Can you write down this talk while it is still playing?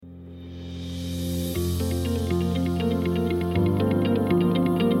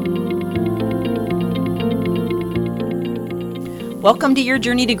Welcome to Your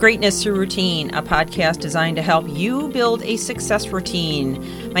Journey to Greatness Through Routine, a podcast designed to help you build a success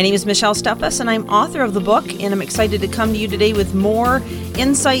routine. My name is Michelle Steffes, and I'm author of the book, and I'm excited to come to you today with more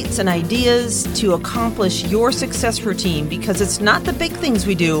insights and ideas to accomplish your success routine, because it's not the big things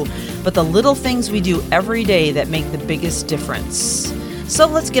we do, but the little things we do every day that make the biggest difference. So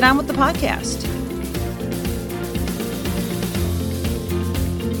let's get on with the podcast.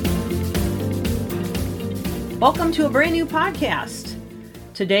 Welcome to a brand new podcast.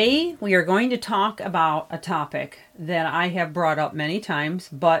 Today we are going to talk about a topic that I have brought up many times,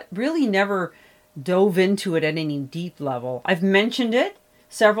 but really never dove into it at any deep level. I've mentioned it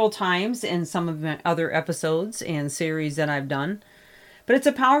several times in some of my other episodes and series that I've done, but it's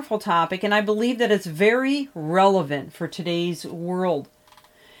a powerful topic, and I believe that it's very relevant for today's world.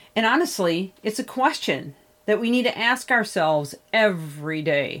 And honestly, it's a question that we need to ask ourselves every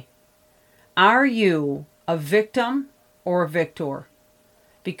day. Are you a victim or a victor?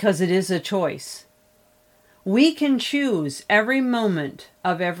 Because it is a choice. We can choose every moment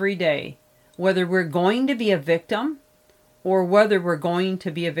of every day whether we're going to be a victim or whether we're going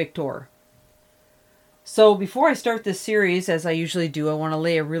to be a victor. So before I start this series, as I usually do, I want to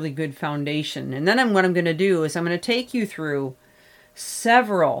lay a really good foundation. And then what I'm going to do is I'm going to take you through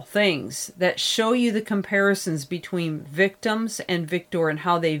several things that show you the comparisons between victims and victor and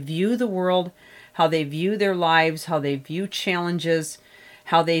how they view the world, how they view their lives, how they view challenges,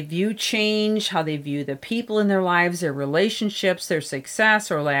 how they view change, how they view the people in their lives, their relationships, their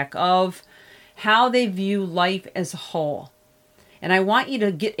success or lack of, how they view life as a whole. And I want you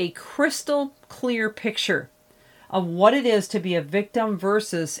to get a crystal clear picture of what it is to be a victim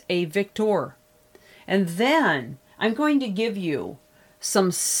versus a victor. And then I'm going to give you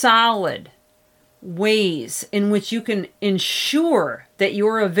some solid ways in which you can ensure that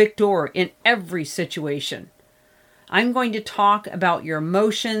you're a victor in every situation. I'm going to talk about your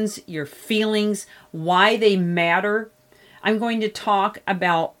emotions, your feelings, why they matter. I'm going to talk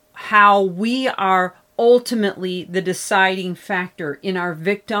about how we are ultimately the deciding factor in our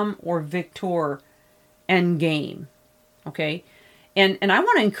victim or victor end game. Okay? And I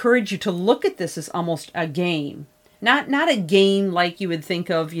want to encourage you to look at this as almost a game. Not a game like you would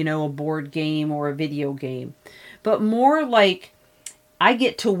think of, a board game or a video game, but more like I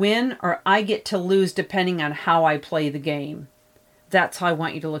get to win or I get to lose depending on how I play the game. That's how I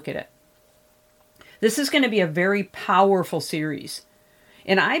want you to look at it. This is going to be a very powerful series.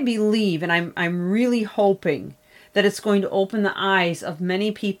 And I believe, and I'm really hoping that it's going to open the eyes of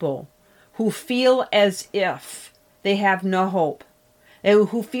many people who feel as if they have no hope.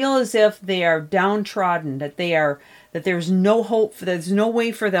 Who feel as if they are downtrodden, that there's no hope, there's no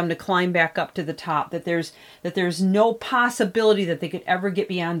way for them to climb back up to the top, that there's no possibility that they could ever get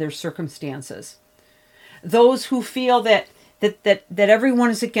beyond their circumstances. Those who feel that everyone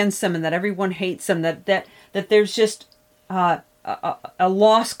is against them and that everyone hates them, that there's just a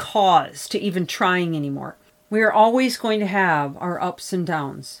lost cause to even trying anymore. We are always going to have our ups and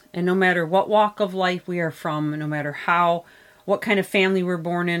downs, and no matter what walk of life we are from, no matter what kind of family we're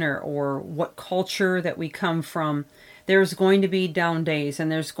born in or what culture that we come from, there's going to be down days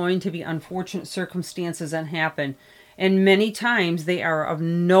and there's going to be unfortunate circumstances that happen. And many times they are of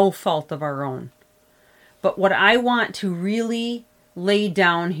no fault of our own. But what I want to really lay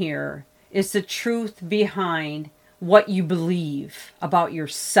down here is the truth behind what you believe about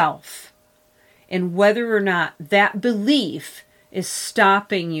yourself and whether or not that belief is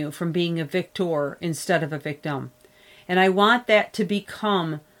stopping you from being a victor instead of a victim. And I want that to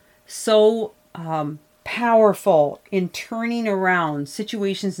become so powerful in turning around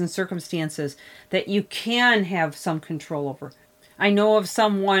situations and circumstances that you can have some control over. I know of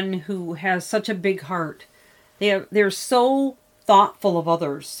someone who has such a big heart. They're so thoughtful of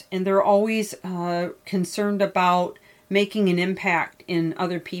others, and they're always concerned about making an impact in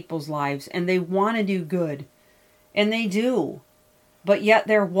other people's lives, and they want to do good. And they do. But yet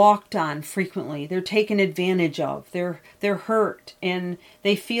they're walked on frequently. They're taken advantage of. They're hurt, and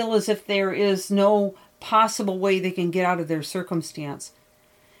they feel as if there is no possible way they can get out of their circumstance.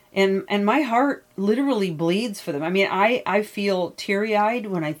 And my heart literally bleeds for them. I mean, I feel teary-eyed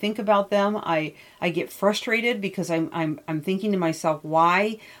when I think about them. I get frustrated because I'm thinking to myself,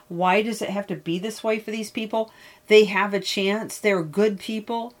 why does it have to be this way for these people? They have a chance. They're good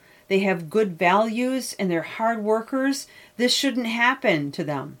people. They have good values and they're hard workers. This shouldn't happen to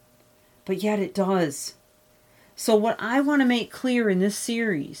them. But yet it does. So what I want to make clear in this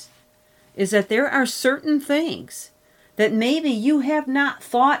series is that there are certain things that maybe you have not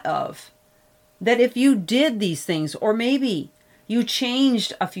thought of. That if you did these things, or maybe you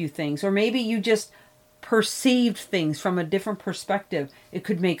changed a few things, or maybe you just perceived things from a different perspective, it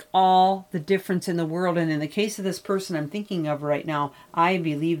could make all the difference in the world. And in the case of this person I'm thinking of right now, I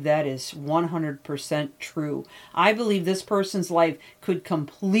believe that is 100% true. I believe this person's life could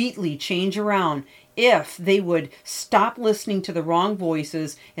completely change around if they would stop listening to the wrong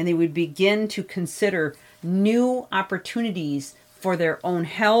voices and they would begin to consider new opportunities for their own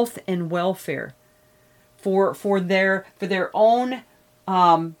health and welfare, for their own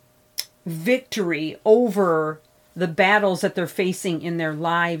victory over the battles that they're facing in their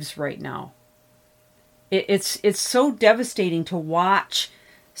lives right now. It's so devastating to watch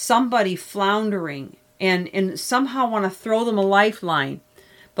somebody floundering and somehow want to throw them a lifeline,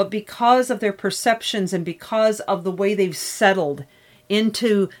 but because of their perceptions and because of the way they've settled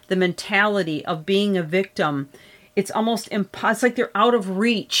into the mentality of being a victim, it's almost it's like they're out of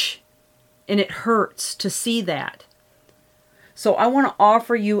reach, and it hurts to see that. So I want to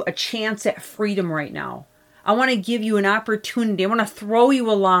offer you a chance at freedom right now. I want to give you an opportunity. I want to throw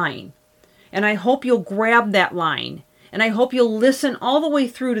you a line. And I hope you'll grab that line. And I hope you'll listen all the way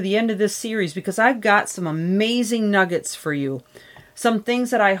through to the end of this series, because I've got some amazing nuggets for you. Some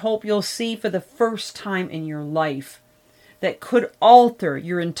things that I hope you'll see for the first time in your life that could alter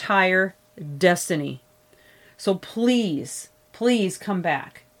your entire destiny. So please, please come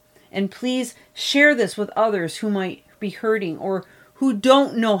back. And please share this with others who might be hurting or who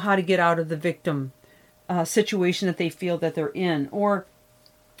don't know how to get out of the victim situation that they feel that they're in, or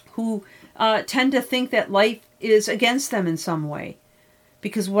who tend to think that life is against them in some way.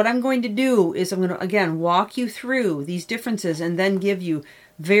 Because what I'm going to do is I'm going to, again, walk you through these differences and then give you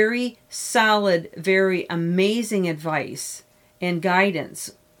very solid, very amazing advice and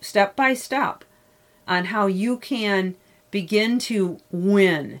guidance, step by step, on how you can begin to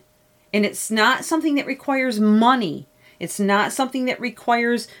win. And it's not something that requires money. It's not something that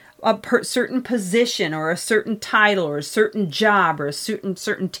requires a certain position or a certain title or a certain job or a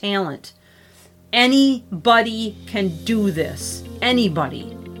certain talent. Anybody can do this.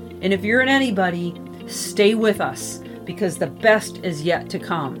 Anybody. And if you're an anybody, stay with us, because the best is yet to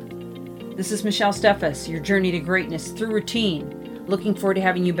come. This is Michelle Steffes, your journey to greatness through routine. Looking forward to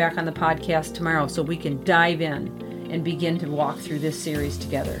having you back on the podcast tomorrow so we can dive in and begin to walk through this series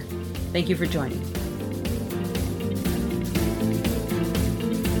together. Thank you for joining.